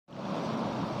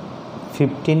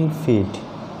15 feet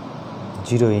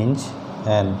 0 inch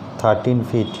and 13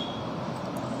 feet.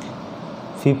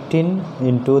 15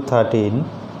 into 13,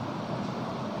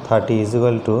 30 is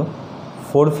equal to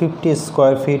 450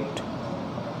 square feet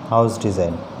house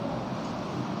design.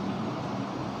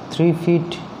 3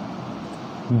 feet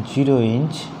 0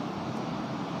 inch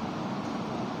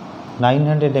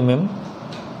 900 mm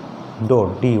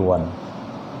door D1.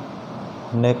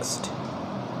 Next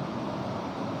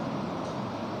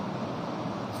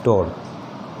door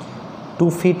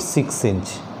 2 feet 6 inch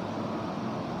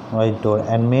wide door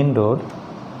and main door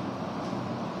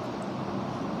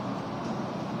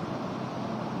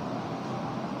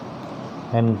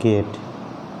and gate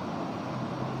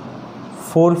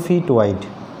 4 feet wide,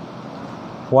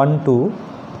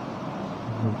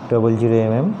 1200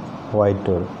 mm wide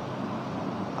door.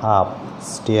 Up,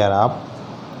 stair up,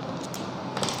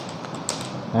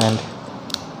 and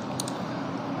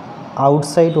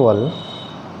outside wall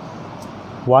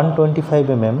 125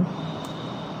 mm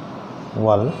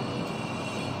wall,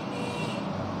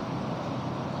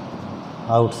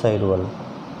 outside wall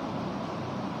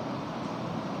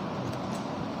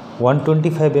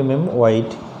 125 mm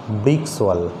wide bricks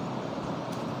wall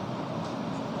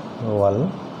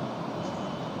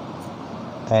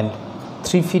and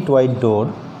 3 feet wide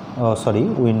door,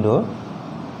 window,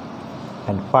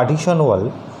 and partition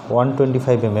wall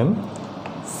 125 mm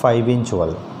 5 inch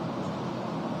wall.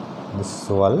 This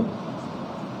wall,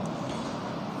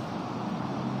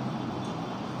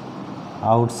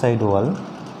 outside wall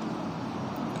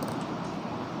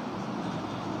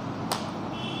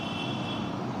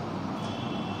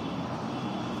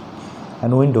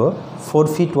and window 4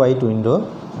 feet wide window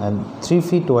and 3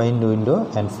 feet wide window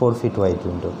and 4 feet wide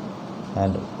window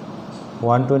and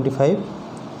 125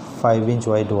 5 inch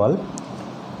wide wall,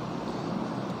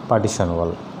 partition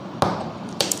wall.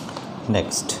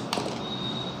 Next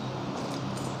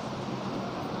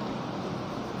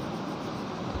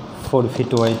four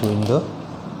feet wide window,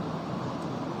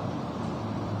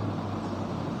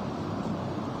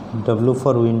 W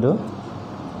for window,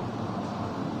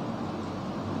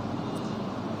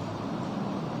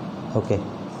 okay.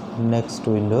 Next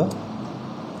window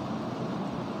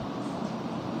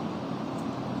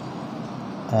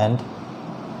and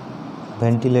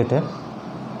ventilator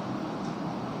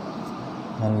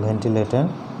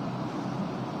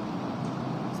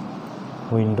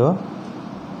window,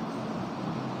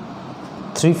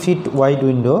 3 feet wide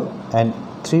window and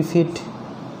 3 feet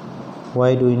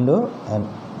wide window and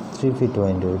 3 feet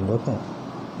wide window, okay.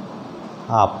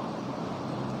 Up.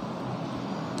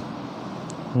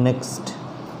 Next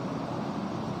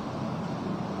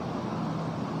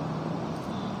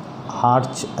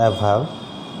arch above,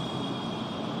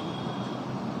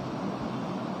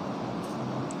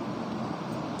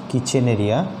 kitchen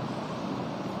area,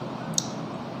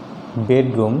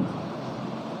 bedroom,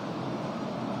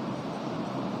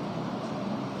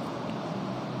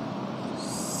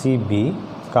 CB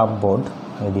cupboard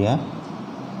area,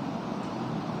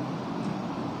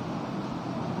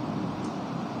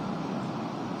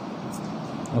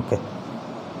 okay.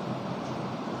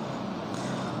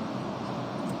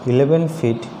 11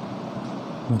 feet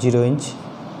 0 inch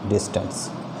distance,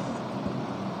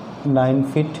 9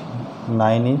 feet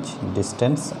 9 inch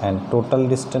distance, and total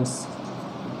distance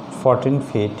 14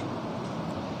 feet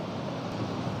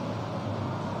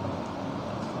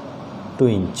 2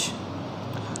 inch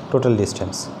total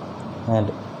distance.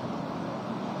 And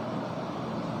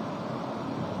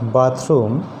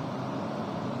bathroom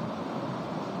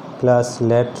plus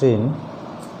latrine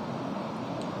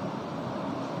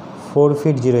 4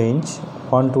 feet 0 inch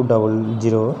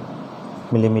 1200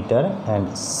 millimeter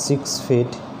and 6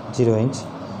 feet 0 inch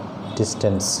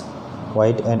distance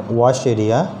wide, and wash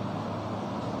area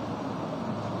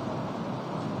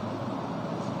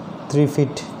 3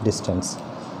 feet distance,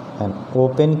 and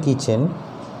open kitchen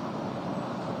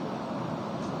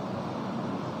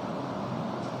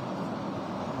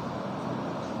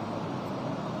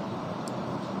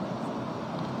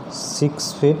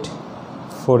 6 feet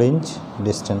 4 inch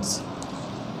distance,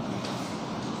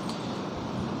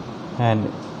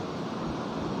 and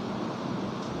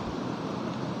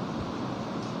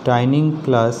dining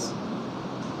plus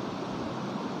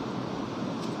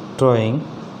drawing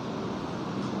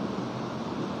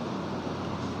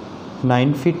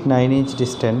 9 feet 9 inch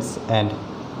distance and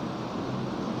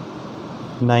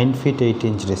 9 feet 8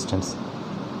 inch distance.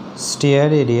 Stair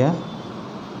area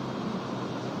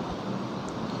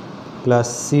plus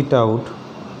sit out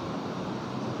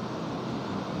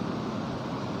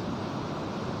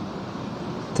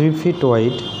 3 feet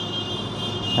wide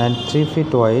and 3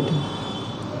 feet wide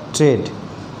trade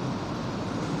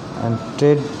and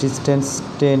trade distance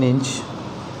 10 inch.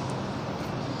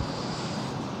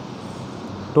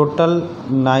 Total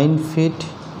 9 feet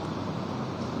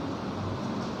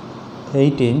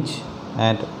 8 inch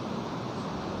and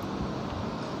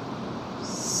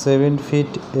 7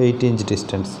 feet 8 inch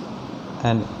distance,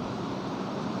 and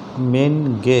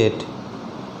main gate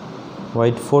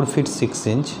wide 4 feet 6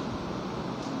 inch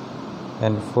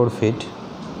and 4 feet.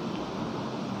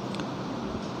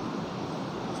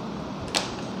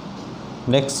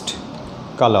 Next,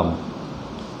 column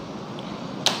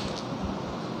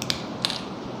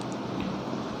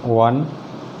 1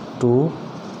 2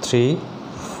 3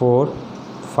 4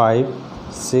 5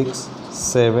 6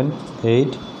 7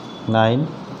 8 9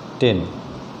 10.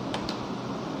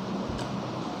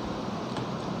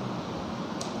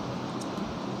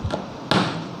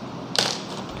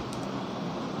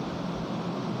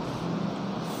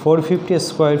 (450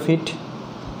 square feet)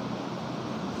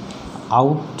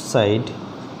 outside,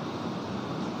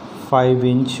 5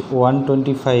 inch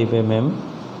 125 mm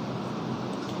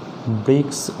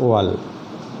bricks wall,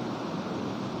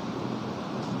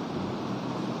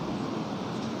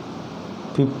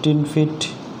 15 feet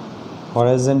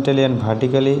horizontally and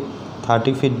vertically,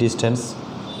 30 feet distance.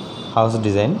 House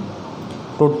design.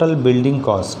 Total building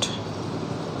cost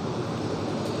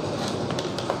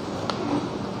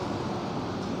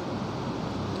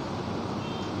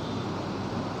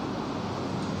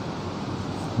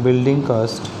building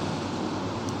cost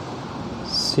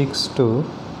 6 to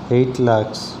 8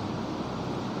 lakhs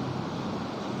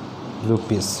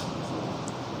rupees.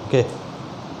 Okay,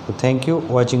 so thank you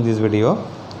watching this video.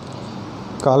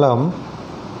 Column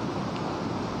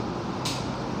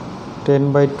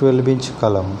 10 by 12 inch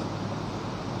column.